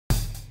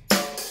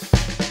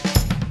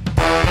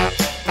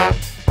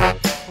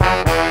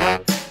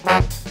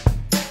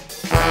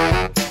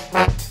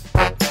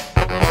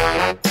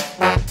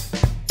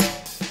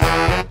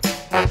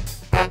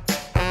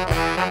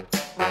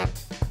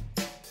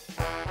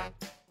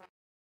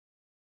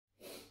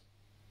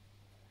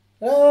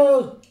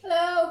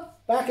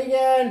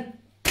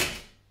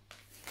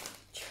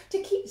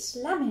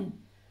slamming.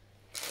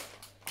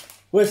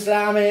 We're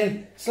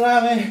slamming.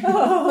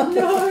 Oh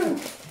no!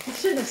 I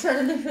shouldn't have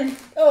said anything.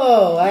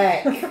 Oh,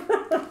 heck.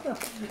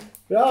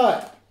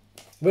 Right.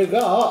 We've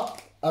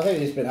got, I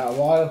think it's been out a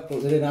while,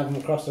 but they didn't have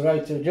them across the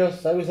road to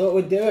adjust, so we thought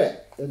we'd do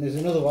it. And there's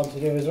another one to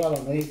do as well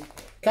on these.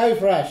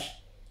 Cofresh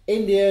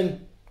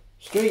Indian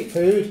street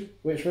food,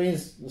 which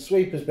means the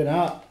sweeper's been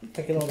out,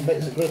 picking all the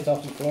bits of grit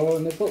off the floor,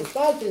 and they put the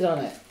spices on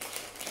it.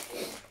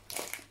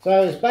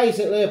 So it's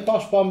basically a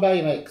posh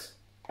Bombay mix.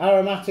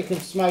 Aromatic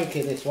and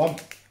smoky, this one.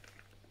 There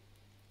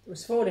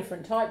was 4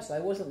 different types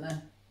though, wasn't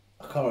there?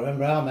 I can't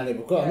remember how many.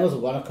 We've got another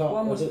one.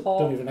 One was hot,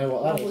 don't even know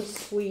what that is. One was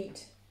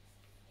sweet,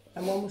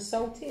 and one was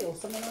salty or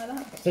something like that.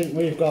 I think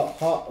we've got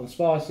hot and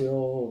spicy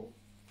or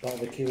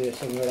barbecue or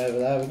something over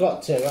there. We've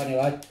got 2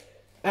 anyway.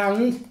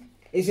 And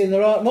it's in the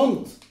right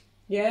month.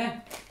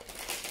 Yeah.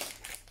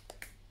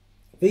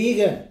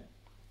 Vegan.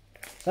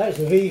 That's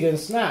a vegan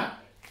snack.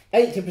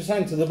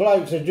 80% of the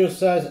blokes have just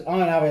says, I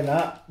ain't having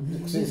that,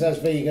 because it says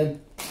vegan.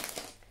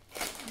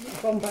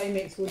 Bombay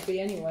mix would be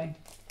anyway.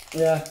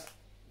 Yeah.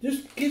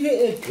 Just give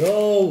it a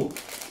go.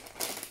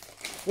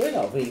 We're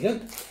not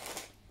vegan.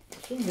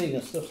 Some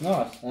vegan stuff's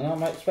nice, and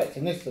I'm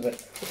expecting this to be.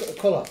 Look at the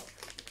colour.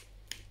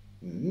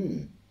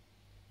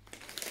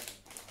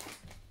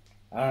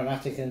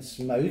 Aromatic and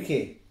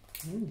smoky.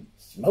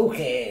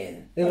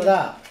 Smoking. Who was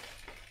that?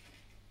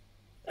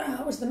 Oh,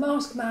 that was the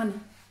Mask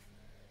Man.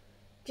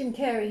 Jim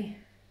Carrey.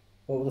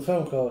 What was the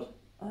film called?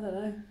 I don't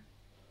know.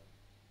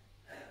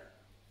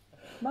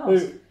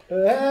 Mask.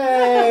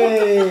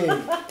 Hey!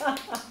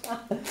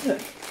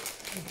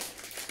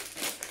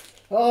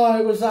 Oh,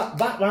 it was that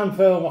Batman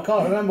film. I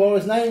can't remember what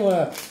his name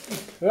was.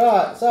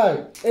 Right,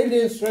 so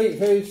Indian street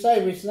food,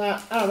 savoury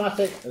snack,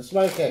 aromatic and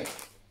smoky.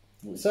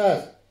 It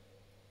says.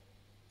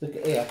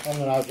 Yeah, I'm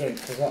going to have a drink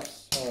because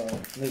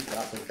that's neat to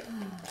happen.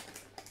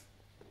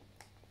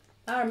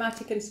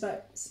 Aromatic and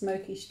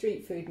smoky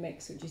street food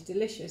mix, which is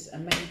delicious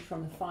and made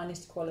from the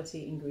finest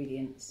quality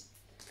ingredients.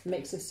 A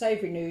mix of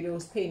savoury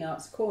noodles,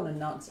 peanuts, corn and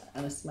nuts,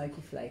 and a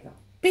smoky flavour.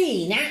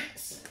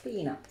 Peanuts?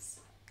 Peanuts.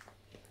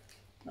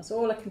 That's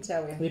all I can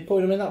tell you. Are you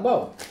putting them in that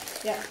bowl?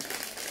 Yeah.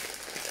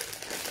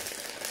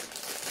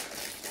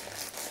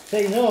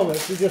 See, normally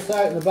you just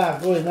open the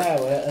bag, go in there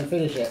with it and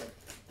finish it.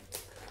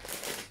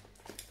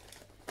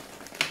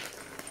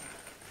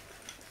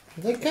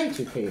 Are they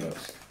coated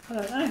peanuts? I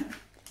don't know.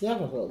 Yeah,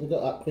 they've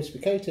got that crispy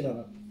coating on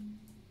them.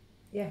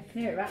 Yeah, I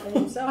can hear it rattling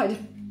inside.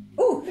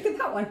 Oh, look at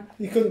that one.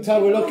 You couldn't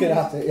tell we're looking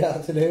at it, you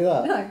had to do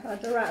that. No, I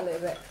had to rattle it a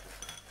bit.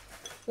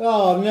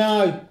 Oh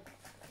no.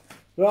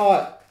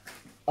 Right,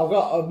 I've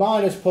got a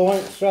minus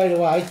point straight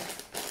away.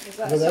 Is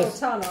that a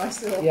sultana I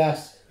saw?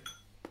 Yes.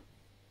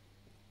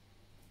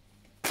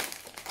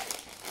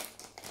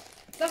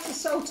 If that's a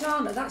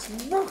sultana, that's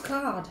rock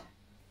hard.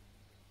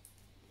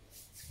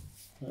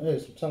 It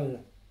is, I'm telling you.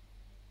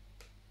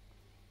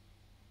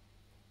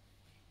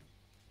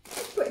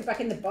 Put it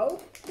back in the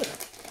bowl.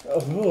 Oh,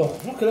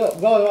 look it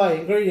up, by the way,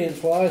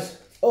 ingredients wise,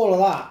 all of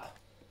that.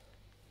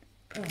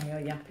 Oh, you're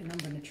yapping, I'm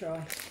going to try.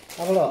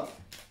 Have a look.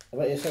 I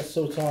bet it says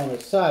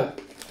sultanas. So,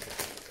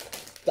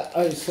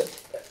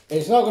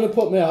 it's not going to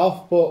put me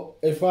off, but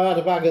if I had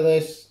a bag of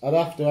this, I'd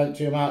have to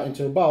empty them out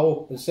into a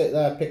bowl and sit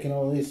there picking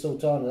all these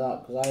sultanas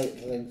out because I hate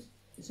the things.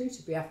 Zeus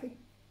would be happy.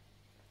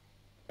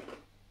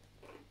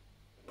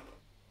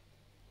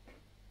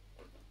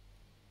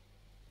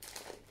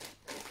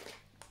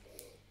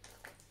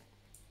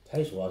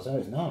 Taste wise, that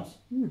is nice.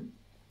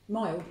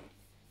 Mild.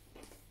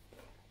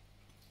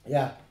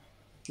 Yeah.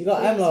 You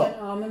got 3% hemlock.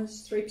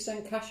 almonds,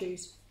 3%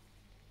 cashews.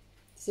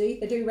 See,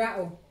 they do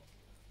rattle.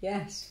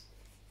 Yes.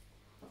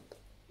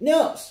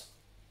 Nuts.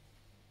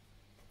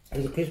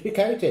 There's a crispy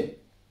coating.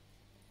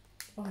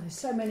 Oh, there's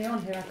so many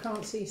on here, I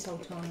can't see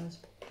sultanas.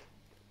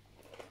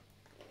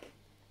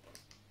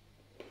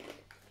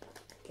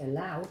 They're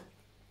loud.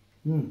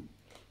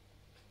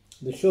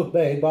 They should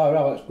be, by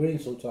now it's green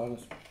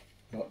sultanas.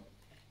 But.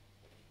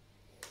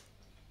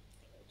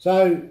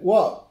 So,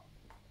 what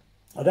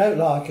I don't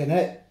like in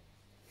it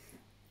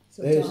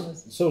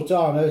is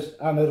sultanas,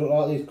 and I don't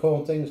like these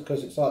corn things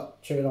because it's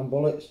like chewing on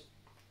bullets.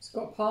 It's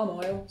got palm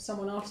oil.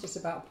 Someone asked us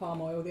about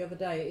palm oil the other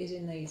day. It is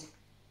in these.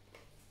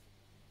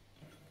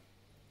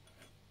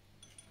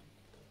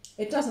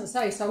 It doesn't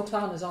say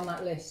sultanas on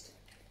that list.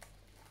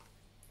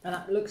 And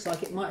that looks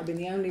like it might have been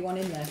the only one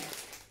in there.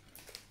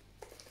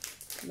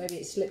 Maybe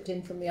it slipped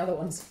in from the other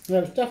ones. No,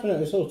 it's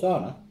definitely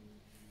sultana.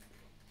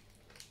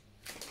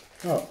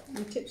 Oh,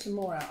 Let me tip some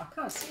more out. I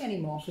can't see any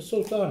more. it's a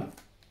sultana.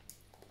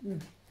 You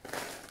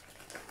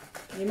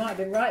might have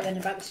been right then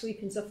about the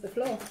sweepings off the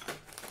floor.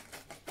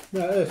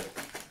 No, it is.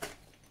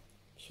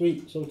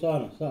 Sweet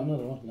sultana. Is that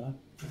another one? No.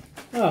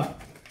 Oh,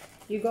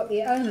 You got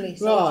the only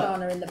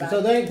sultana in the bag.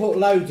 So they ain't put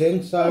loads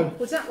in, so... Oh,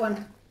 was that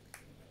one?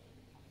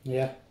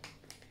 Yeah.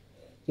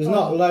 There's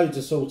not loads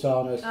of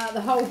sultanas.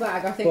 The whole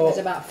bag, I think there's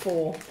about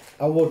 4.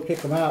 I would pick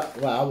them out.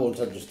 Well, I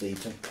wouldn't. I'd just eat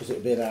them because it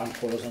would be an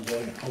handful or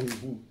something.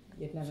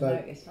 You'd never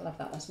notice. I love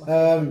that. That's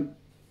my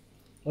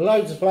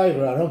Loads of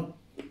flavour on them.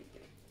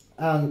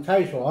 And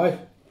taste-wise,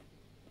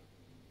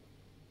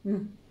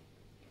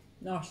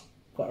 Nice.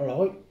 Quite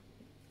alright.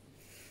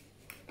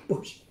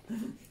 Bush.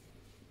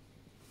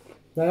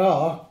 They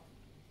are.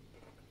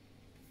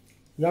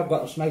 You have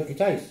got a smoky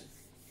taste.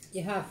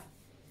 You have.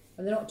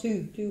 And they're not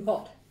too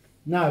hot.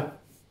 No.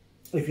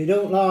 If you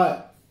don't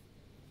like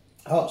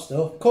hot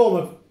stuff,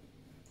 korma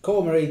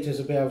eaters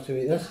will be able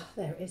to eat this. Ah,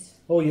 there it is.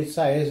 All you'd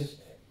say is,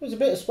 there's a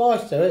bit of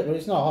spice to it, but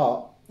it's not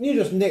hot. You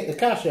just nick the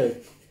cashew.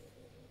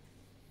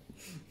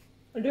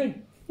 I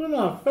did. One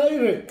of my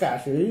favourite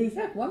cashews.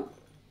 Yeah, one.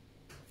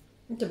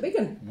 It's a big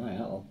one. No,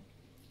 that one.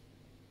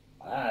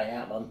 Ah,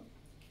 that one.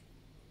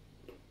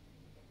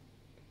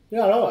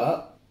 Yeah, I like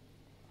that.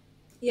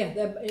 Yeah,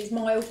 it's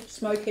mild,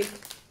 smoky.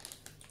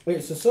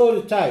 It's the sort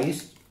of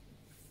taste,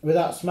 with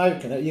that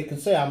smoke in it, you can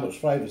see how much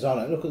flavour's on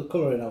it. Look at the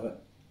colouring of it.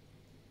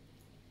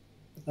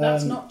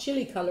 That's not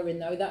chilli colouring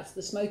though, that's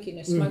the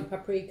smokiness, smoked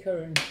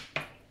paprika and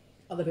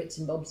other bits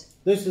and bobs.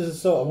 This is the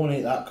sort I won't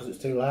eat that because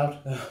it's too loud.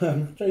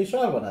 So you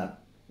try one now.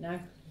 No?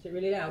 Is it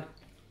really loud?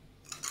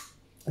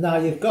 Now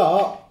you've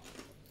got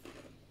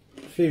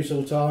a few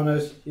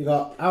sultanas, you've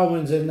got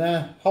almonds in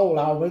there, whole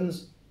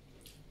almonds.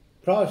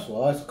 Price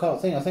wise, I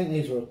think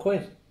these were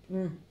 £1.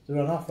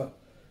 They're on offer.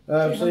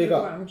 So you've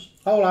got grams.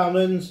 whole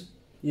almonds,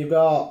 you've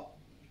got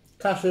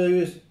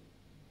cashews,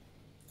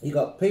 you've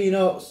got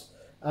peanuts,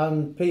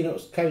 and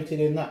peanuts coated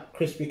in that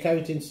crispy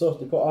coating stuff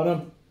they put on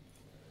them.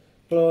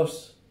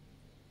 Plus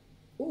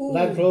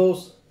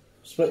lentils,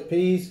 split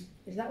peas.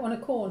 Is that one a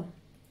corn?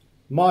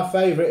 My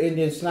favourite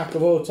Indian snack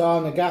of all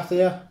time, the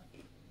gathia,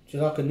 which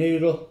is like a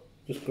noodle,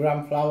 just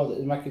gram flour that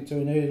they make into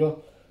a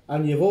noodle.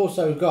 And you've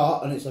also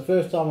got, and it's the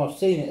first time I've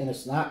seen it in a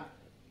snack,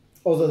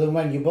 other than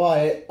when you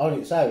buy it on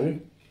its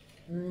own,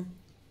 and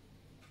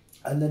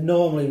they're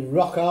normally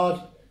rock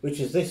hard, which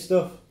is this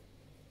stuff.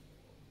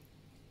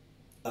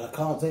 And I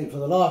can't think for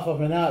the life of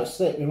me now, it's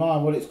slipped my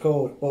mind what it's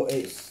called, but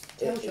it's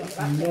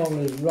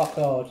normally rock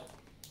hard.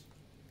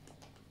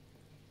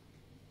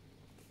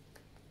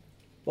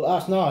 But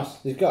that's nice.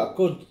 They've got a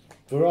good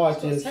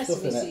variety of stuff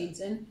in it. Sesame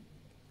seeds in.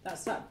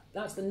 That's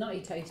the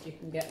nutty taste you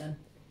can get then.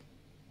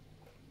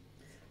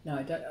 No,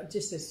 I don't.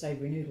 Just says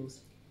savoury noodles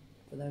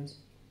for those.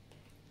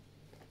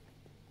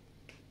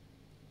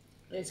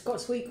 It's got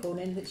sweet corn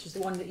in, which is the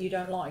one that you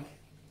don't like,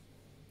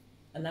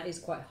 and that is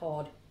quite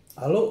hard.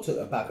 I looked at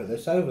the back of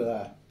this over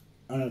there,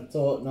 and I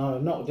thought, no,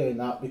 I'm not doing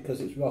that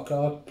because it's rock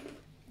hard.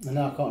 And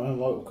now I can't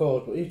remember what it was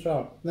called, but you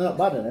try. They're not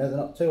bad in here. They're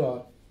not too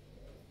hard.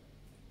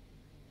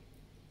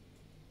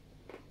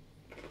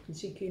 You can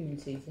see cumin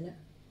seeds in it.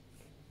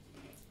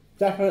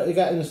 Definitely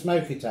getting a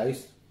smoky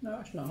taste. No,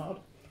 it's not hard.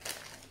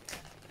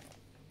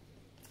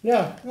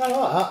 Yeah, I like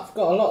that. It's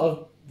got a lot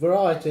of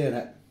variety in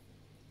it.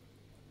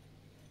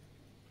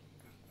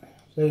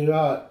 So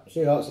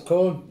she likes the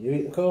corn, you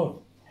eat the corn.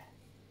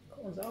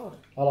 Corn's hard.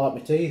 I like my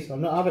teeth,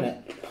 I'm not having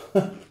it.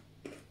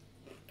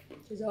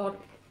 It's hard.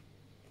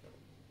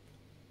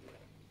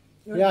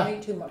 You Yeah. don't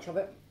eat too much of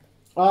it.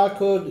 I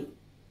could...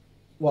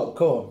 What, the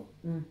corn?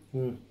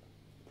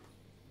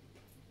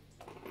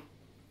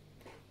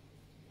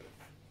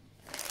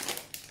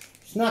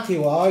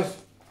 Snacky wise,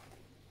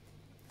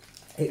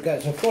 it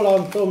gets a full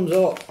on thumbs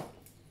up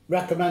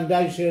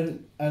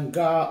recommendation and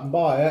go out and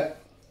buy it.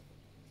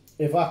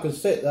 If I could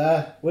sit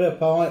there with a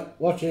pint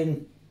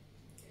watching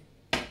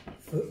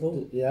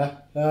football,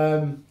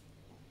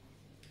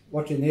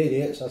 watching the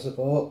idiots I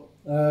support,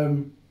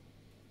 and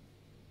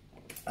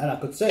I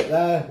could sit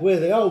there with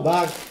the old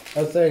bag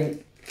and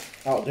think,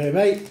 I'll do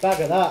mate,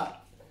 bag of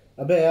that,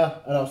 a beer,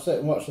 and I'll sit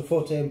and watch the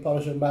footy and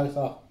polish them both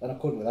off, and I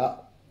could with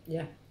that.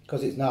 Yeah.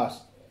 Because it's nice.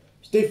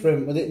 It's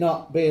different with it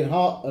not being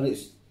hot and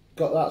it's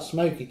got that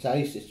smoky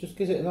taste. It just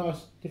gives it a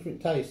nice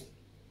different taste.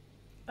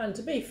 And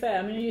to be fair,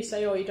 I mean, you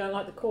say, oh, you don't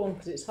like the corn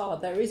because it's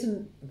hard. There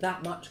isn't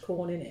that much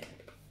corn in it.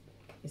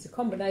 It's a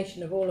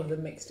combination of all of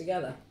them mixed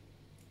together.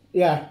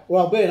 Yeah,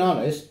 well, being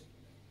honest,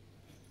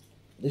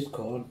 this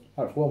corn,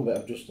 that's one bit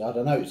I've just had.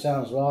 I know it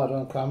sounds hard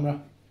on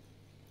camera,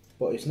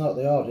 but it's not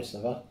the hardest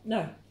I've had.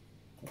 No.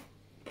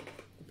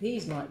 The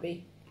peas might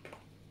be.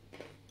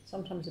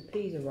 Sometimes the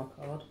peas are rock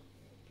hard.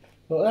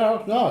 But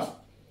they're nice.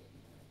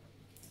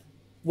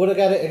 Would I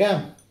get it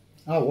again?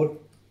 I would.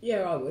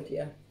 Yeah, I would,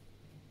 yeah.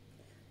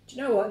 Do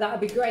you know what? That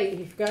would be great if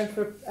you're going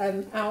for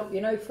out,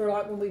 you know, for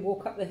like when we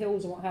walk up the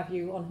hills and what have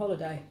you on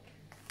holiday.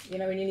 You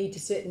know, when you need to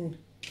sit and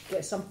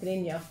get something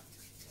in you,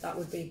 that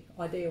would be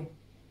ideal.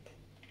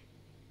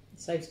 It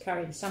saves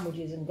carrying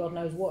sandwiches and God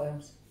knows what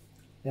else.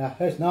 Yeah,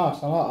 it's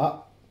nice. I like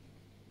that.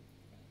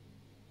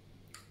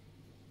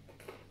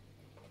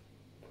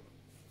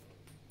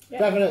 Yeah.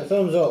 Definite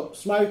thumbs up.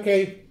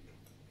 Smoky,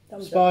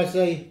 Thumbs up.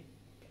 spicy,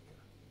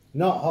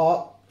 not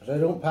hot, so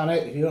don't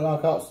panic if you don't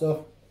like hot stuff.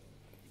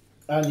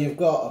 And you've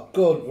got a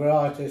good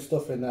variety of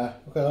stuff in there.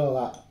 Look at all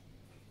that.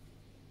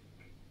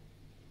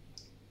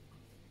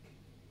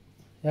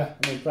 Yeah,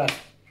 I'm impressed.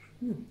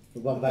 The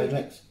Bombay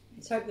mix.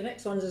 Let's hope the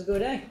next one's as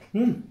good, eh?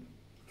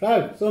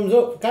 So, thumbs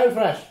up for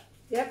Cofresh.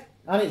 Yep.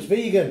 And it's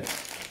vegan,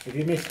 if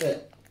you missed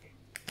it.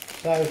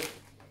 So,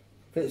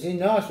 fits in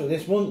nicely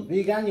this month,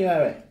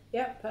 Veganuary.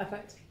 Yep,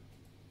 perfect.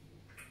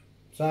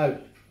 So,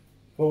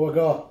 before we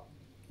go,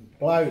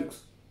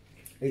 Blokes,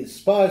 it's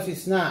spicy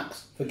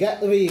snacks.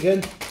 Forget the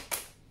vegan.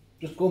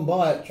 Just go and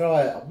buy it,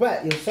 try it. I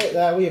bet you'll sit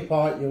there with your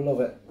pint, you'll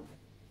love it.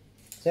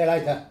 See you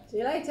later. See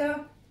you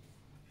later.